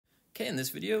Okay, in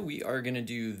this video, we are going to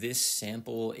do this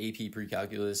sample AP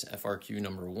Precalculus FRQ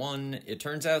number 1. It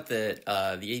turns out that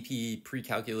the AP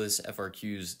Precalculus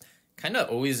FRQs kind of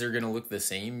always are going to look the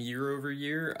same year over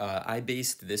year. I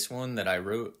based this one that I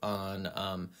wrote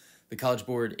on the College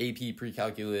Board AP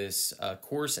Precalculus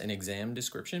course and exam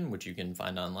description, which you can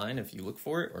find online if you look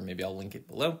for it, or maybe I'll link it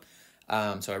below.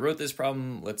 So I wrote this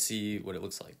problem. Let's see what it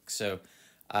looks like. So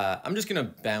I'm just going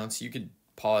to bounce. You could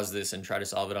pause this and try to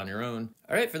solve it on your own.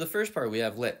 All right, for the first part, we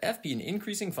have let f be an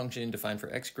increasing function defined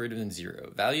for x greater than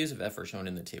 0. Values of f are shown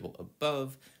in the table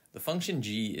above. The function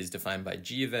g is defined by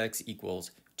g of x equals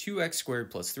 2x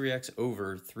squared plus 3x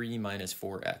over 3 minus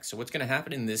 4x. So what's going to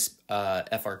happen in this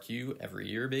FRQ every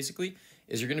year, basically,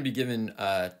 is you're going to be given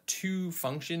two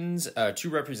functions, two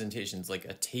representations, like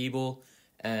a table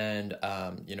and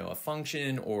a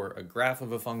function or a graph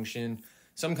of a function,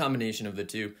 some combination of the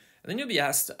two. And then you'll be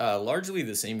asked largely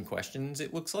the same questions,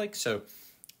 it looks like. So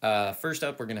first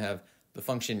up, we're going to have the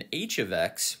function h of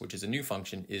x, which is a new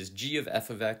function, is g of f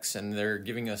of x, and they're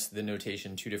giving us the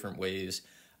notation two different ways.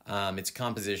 It's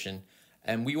composition,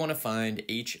 and we want to find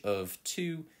h of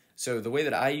 2. So the way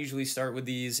that I usually start with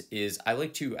these is I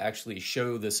like to actually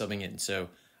show the subbing in. So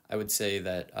I would say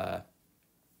that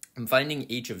I'm finding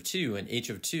h of 2, and h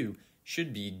of 2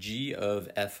 should be g of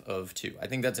f of 2. I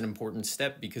think that's an important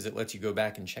step because it lets you go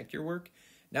back and check your work.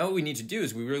 Now what we need to do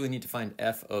is we really need to find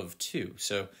f of 2.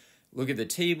 So look at the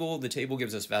table. The table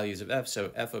gives us values of f.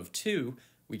 So f of 2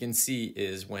 we can see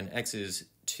is when x is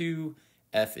 2,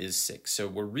 f is 6. So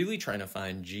we're really trying to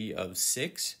find g of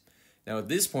 6. Now at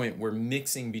this point we're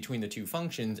mixing between the two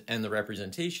functions and the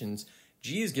representations.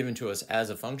 G is given to us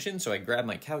as a function, so I grab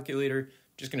my calculator.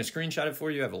 Just going to screenshot it for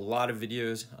you. I have a lot of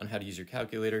videos on how to use your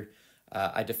calculator.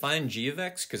 I defined g of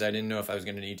x because I didn't know if I was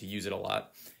going to need to use it a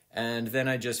lot. And then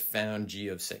I just found g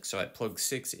of 6. So I plug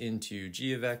 6 into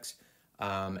g of x,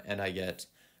 and I get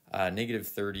negative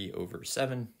 30 over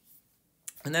 7.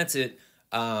 And that's it.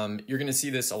 You're going to see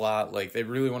this a lot. Like, they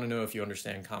really want to know if you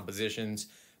understand compositions.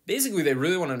 Basically, they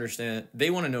really want to understand, they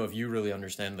want to know if you really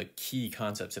understand the key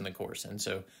concepts in the course. And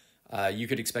so you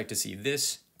could expect to see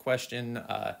this question,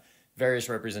 various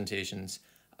representations.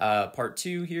 Part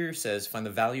 2 here says find the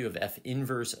value of f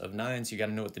inverse of 9. So you got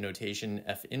to know what the notation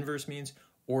f inverse means,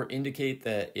 or indicate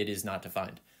that it is not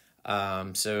defined.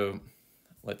 So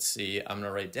let's see, I'm going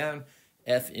to write down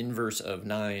f inverse of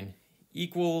 9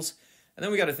 equals, and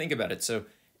then we got to think about it. So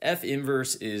f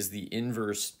inverse is the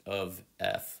inverse of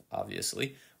f,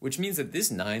 obviously, which means that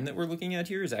this 9 that we're looking at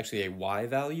here is actually a y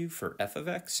value for f of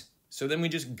x. So then we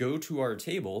just go to our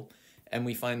table and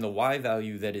we find the y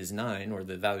value that is 9, or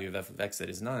the value of f of x that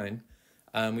is 9,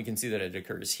 we can see that it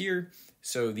occurs here.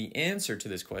 So the answer to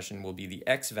this question will be the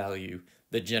x value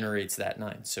that generates that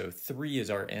 9. So 3 is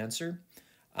our answer.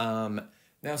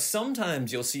 Now,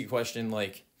 sometimes you'll see a question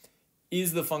like,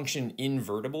 is the function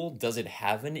invertible? Does it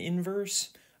have an inverse?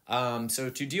 So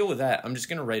to deal with that, I'm just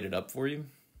going to write it up for you.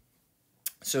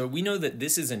 So we know that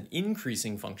this is an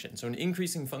increasing function. So an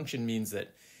increasing function means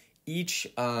that each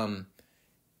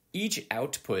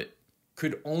output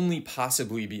could only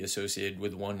possibly be associated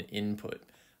with one input.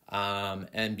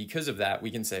 And because of that, we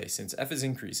can say, since f is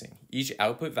increasing, each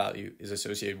output value is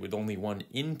associated with only one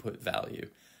input value.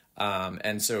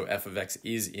 And so f of x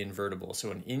is invertible. So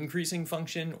an increasing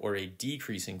function or a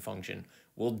decreasing function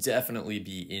will definitely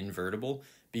be invertible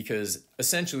because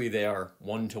essentially they are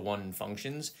one-to-one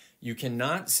functions. You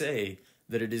cannot say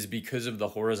that it is because of the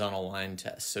horizontal line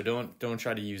test. So don't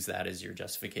try to use that as your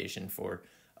justification for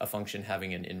a function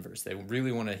having an inverse. They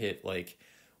really want to hit like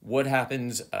what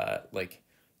happens, like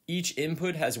each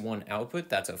input has one output,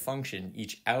 that's a function.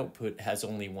 Each output has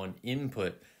only one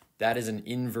input, that is an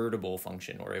invertible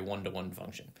function or a one-to-one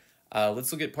function.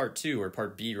 Let's look at part 2, or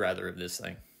part B rather, of this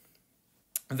thing.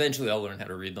 Eventually I'll learn how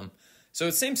to read them. So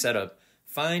it's same setup.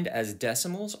 Find as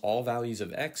decimals all values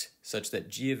of x such that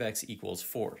g of x equals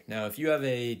 4. Now if you have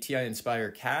a TI Inspire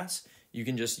CAS, you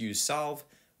can just use solve.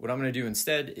 What I'm going to do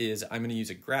instead is I'm going to use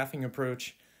a graphing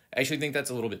approach. I actually think that's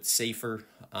a little bit safer.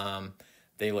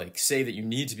 They like say that you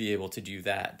need to be able to do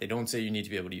that. They don't say you need to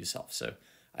be able to use solve. So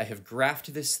I have graphed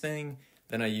this thing.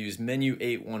 Then I use menu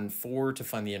 814 to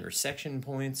find the intersection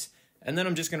points. And then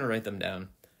I'm just going to write them down.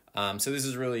 So this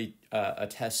is really a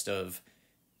test of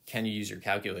can you use your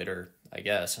calculator, I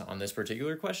guess, on this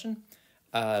particular question.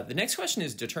 The next question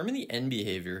is determine the end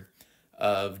behavior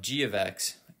of g of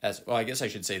x as, well, I guess I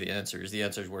should say the answers. The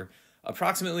answers were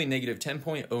approximately negative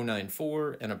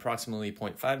 10.094 and approximately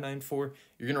 0.594.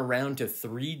 You're going to round to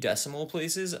 3 decimal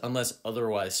places unless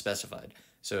otherwise specified.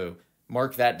 So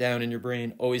mark that down in your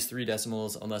brain, always 3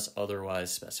 decimals unless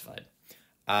otherwise specified.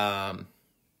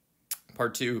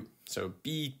 Part 2, so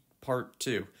B Part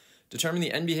 2. Determine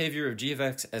the end behavior of g of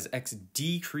x as x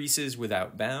decreases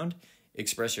without bound.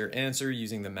 Express your answer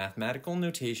using the mathematical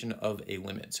notation of a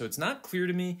limit. So it's not clear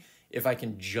to me if I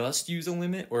can just use a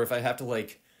limit or if I have to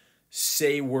like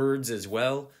say words as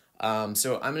well.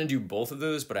 So I'm going to do both of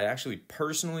those, but I actually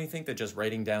personally think that just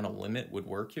writing down a limit would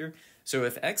work here. So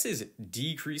if x is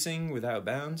decreasing without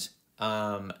bounds,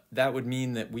 that would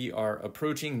mean that we are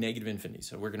approaching negative infinity.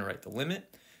 So we're going to write the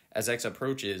limit as x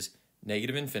approaches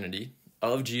negative infinity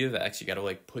of g of x. You got to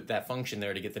like put that function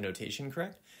there to get the notation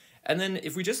correct. And then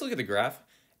if we just look at the graph,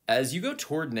 as you go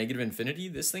toward negative infinity,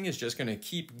 this thing is just going to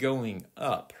keep going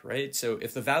up, right? So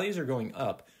if the values are going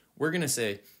up, we're going to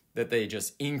say that they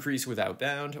just increase without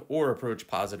bound or approach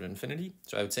positive infinity.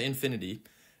 So I would say infinity.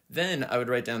 Then I would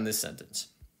write down this sentence.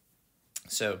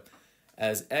 So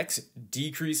as x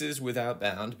decreases without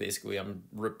bound, basically I'm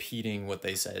repeating what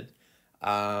they said,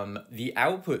 the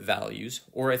output values,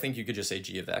 or I think you could just say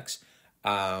g of x,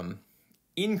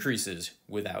 increases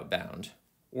without bound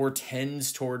or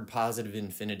tends toward positive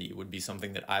infinity would be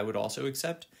something that I would also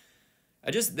accept.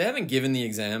 They haven't given the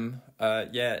exam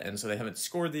yet, and so they haven't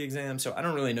scored the exam, so I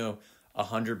don't really know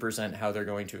 100% how they're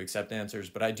going to accept answers,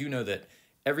 but I do know that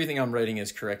everything I'm writing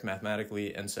is correct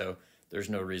mathematically, and so there's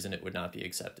no reason it would not be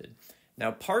accepted.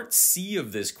 Now, part C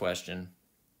of this question,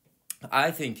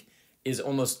 I think, is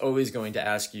almost always going to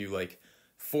ask you, like,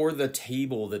 for the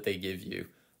table that they give you,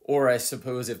 or I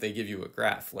suppose if they give you a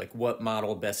graph, like what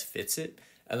model best fits it,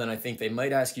 and then I think they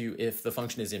might ask you if the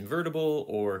function is invertible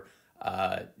or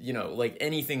like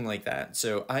anything like that.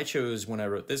 So I chose, when I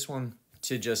wrote this one,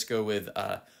 to just go with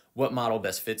what model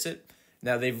best fits it.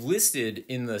 Now they've listed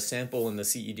in the sample in the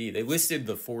CED, they listed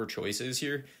the 4 choices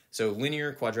here. So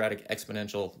linear, quadratic,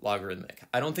 exponential, logarithmic.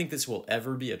 I don't think this will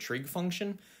ever be a trig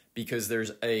function because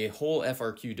there's a whole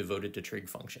FRQ devoted to trig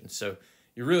functions. So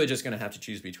you're really just going to have to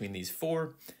choose between these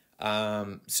 4.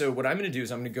 So what I'm going to do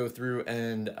is I'm going to go through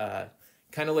and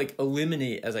kind of like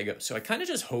eliminate as I go. So I kind of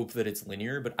just hope that it's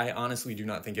linear, but I honestly do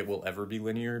not think it will ever be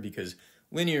linear because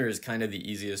linear is kind of the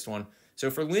easiest one.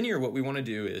 So for linear, what we want to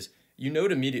do is, you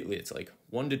note immediately it's like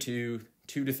 1 to 2,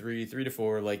 2 to 3, 3 to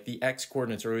 4, like the x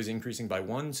coordinates are always increasing by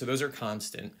 1, so those are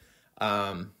constant.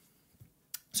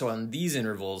 So on these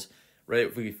intervals,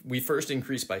 right, we first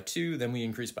increase by 2, then we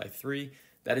increase by 3.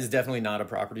 That is definitely not a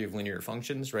property of linear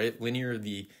functions, right? Linear,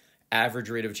 the average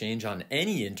rate of change on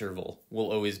any interval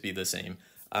will always be the same.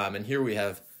 And here we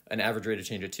have an average rate of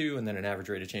change of 2 and then an average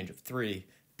rate of change of 3.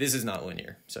 This is not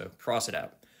linear, so cross it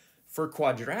out. For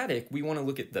quadratic, we want to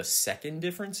look at the second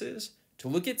differences. To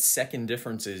look at second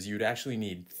differences, you'd actually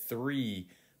need 3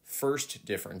 first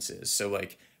differences. So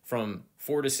like from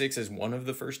 4 to 6 is one of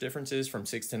the first differences, from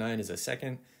 6 to 9 is a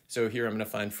second. So here I'm going to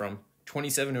find from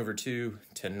 27 over 2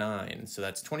 to 9. So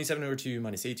that's 27 over 2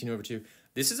 minus 18 over 2.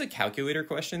 This is a calculator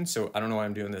question, so I don't know why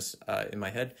I'm doing this in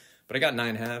my head, but I got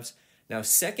 9 halves. Now,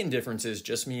 second differences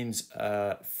just means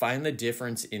find the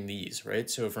difference in these, right?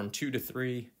 So from 2 to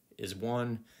 3 is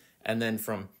 1, and then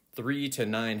from 3 to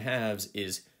 9 halves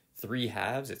is 3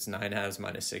 halves. It's 9 halves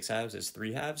minus 6 halves is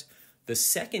 3 halves. The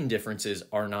second differences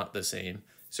are not the same,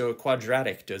 so a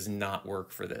quadratic does not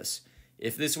work for this.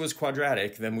 If this was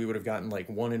quadratic, then we would have gotten like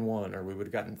 1 and 1, or we would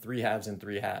have gotten 3 halves and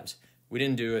 3 halves. We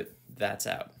didn't do it, that's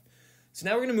out. So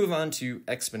now we're going to move on to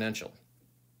exponential.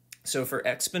 So for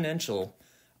exponential,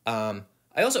 I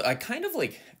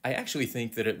actually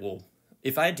think that it will,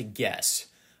 if I had to guess,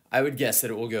 I would guess that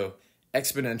it will go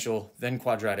exponential, then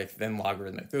quadratic, then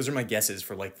logarithmic. Those are my guesses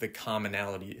for like the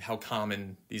commonality, how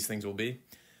common these things will be.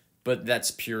 But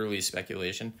that's purely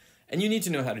speculation. And you need to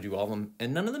know how to do all of them,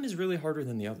 and none of them is really harder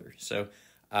than the other. So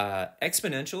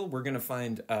exponential, we're going to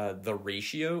find the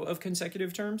ratio of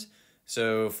consecutive terms.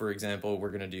 So for example, we're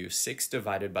going to do 6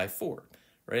 divided by 4,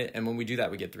 right? And when we do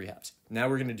that, we get 3 halves. Now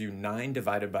we're going to do 9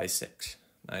 divided by 6.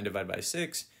 9 divided by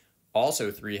 6,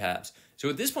 also 3 halves. So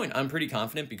at this point, I'm pretty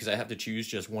confident because I have to choose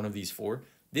just one of these 4.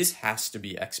 This has to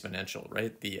be exponential,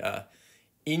 right? The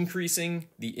increasing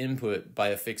the input by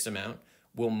a fixed amount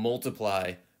will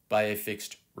multiply by a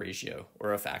fixed ratio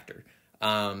or a factor.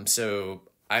 So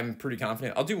I'm pretty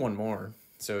confident. I'll do one more.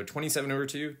 So 27 over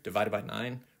 2 divided by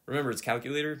 9. Remember, it's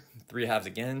calculator, 3 halves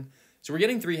again. So we're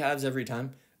getting 3 halves every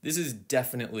time. This is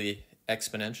definitely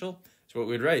exponential. So what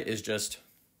we'd write is just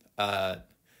f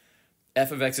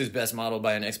of x is best modeled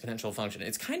by an exponential function.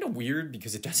 It's kind of weird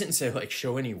because it doesn't say like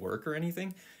show any work or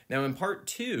anything. Now in part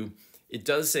 2, it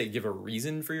does say give a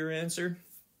reason for your answer.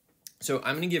 So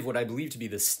I'm going to give what I believe to be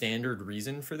the standard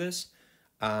reason for this.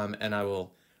 And I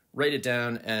will write it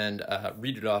down and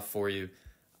read it off for you.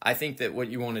 I think that what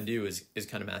you want to do is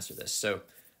kind of master this. So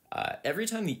every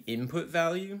time the input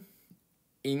value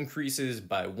increases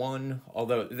by 1,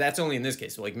 although that's only in this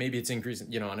case. So like maybe it's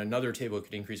increasing, on another table it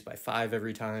could increase by 5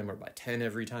 every time or by 10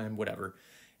 every time, whatever.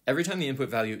 Every time the input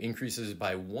value increases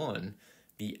by 1,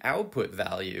 the output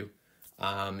value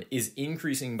is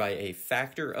increasing by a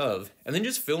factor of, and then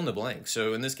just fill in the blank.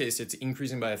 So in this case, it's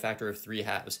increasing by a factor of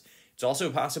 3/2. It's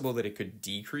also possible that it could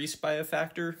decrease by a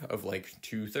factor of like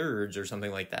 2/3 or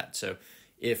something like that. So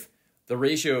if the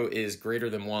ratio is greater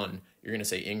than 1, you're going to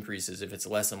say increases. If it's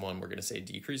less than 1, we're going to say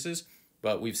decreases.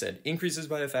 But we've said increases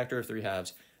by a factor of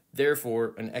 3/2.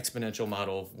 Therefore, an exponential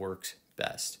model works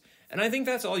best. And I think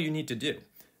that's all you need to do.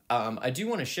 I do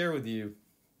want to share with you,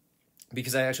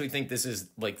 because I actually think this is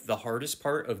like the hardest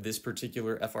part of this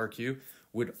particular FRQ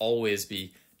would always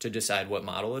be to decide what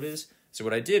model it is. So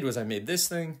what I did was I made this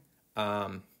thing.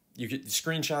 You could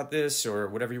screenshot this or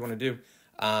whatever you want to do.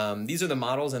 These are the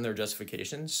models and their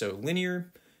justifications. So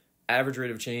linear, average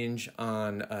rate of change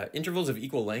on intervals of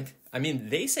equal length. I mean,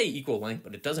 they say equal length,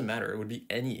 but it doesn't matter. It would be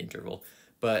any interval.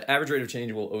 But average rate of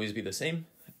change will always be the same.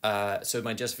 So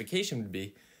my justification would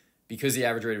be, because the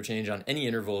average rate of change on any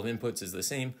interval of inputs is the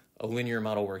same, a linear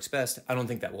model works best. I don't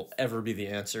think that will ever be the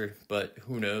answer, but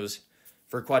who knows.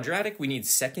 For quadratic, we need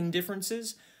second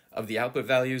differences of the output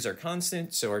values are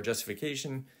constant, so our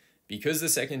justification, because the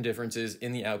second differences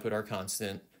in the output are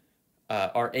constant,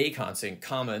 are a constant,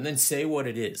 comma, and then say what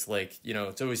it is. Like,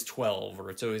 it's always 12, or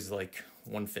it's always like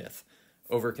 1/5.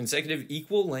 Over consecutive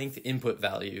equal length input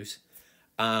values,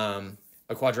 a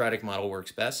quadratic model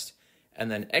works best.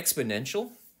 And then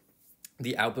exponential,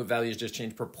 the output values just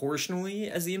change proportionally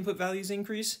as the input values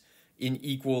increase in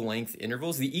equal length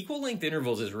intervals. The equal length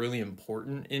intervals is really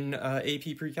important in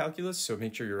AP Precalculus, so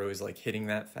make sure you're always like hitting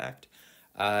that fact.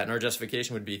 And our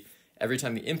justification would be every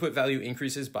time the input value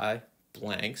increases by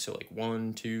blank, so like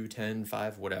 1, 2, 10,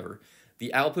 5, whatever,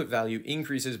 the output value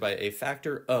increases by a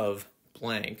factor of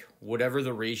blank, whatever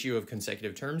the ratio of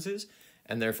consecutive terms is,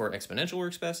 and therefore exponential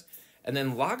works best. And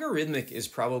then logarithmic is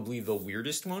probably the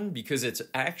weirdest one, because it's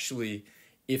actually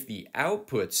if the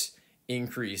outputs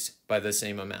increase by the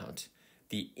same amount,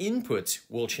 the inputs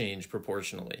will change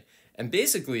proportionally. And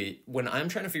basically, when I'm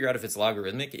trying to figure out if it's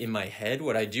logarithmic, in my head,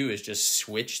 what I do is just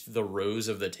switch the rows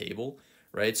of the table,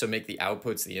 right? So make the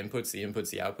outputs the inputs, the inputs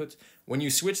the outputs. When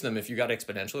you switch them, if you got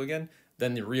exponential again,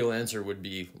 then the real answer would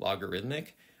be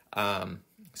logarithmic.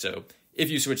 So if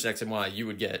you switched x and y, you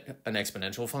would get an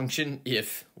exponential function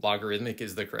if logarithmic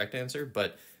is the correct answer.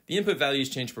 But the input values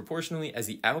change proportionally as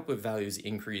the output values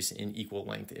increase in equal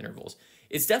length intervals.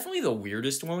 It's definitely the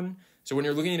weirdest one. So when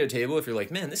you're looking at a table, if you're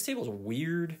like, man, this table's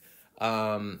weird,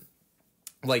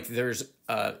 like there's,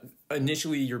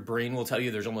 initially your brain will tell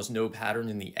you there's almost no pattern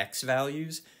in the x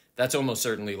values. That's almost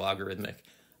certainly logarithmic.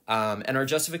 And our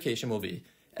justification will be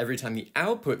every time the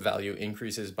output value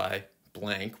increases by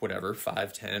blank, whatever,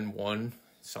 5, 10, 1,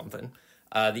 something,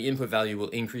 the input value will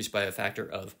increase by a factor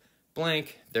of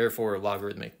blank, therefore a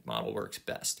logarithmic model works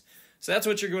best. So that's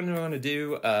what you're going to want to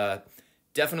do.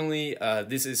 Definitely,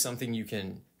 this is something you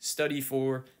can study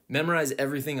for. Memorize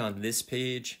everything on this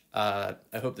page. I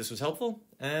hope this was helpful,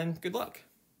 and good luck.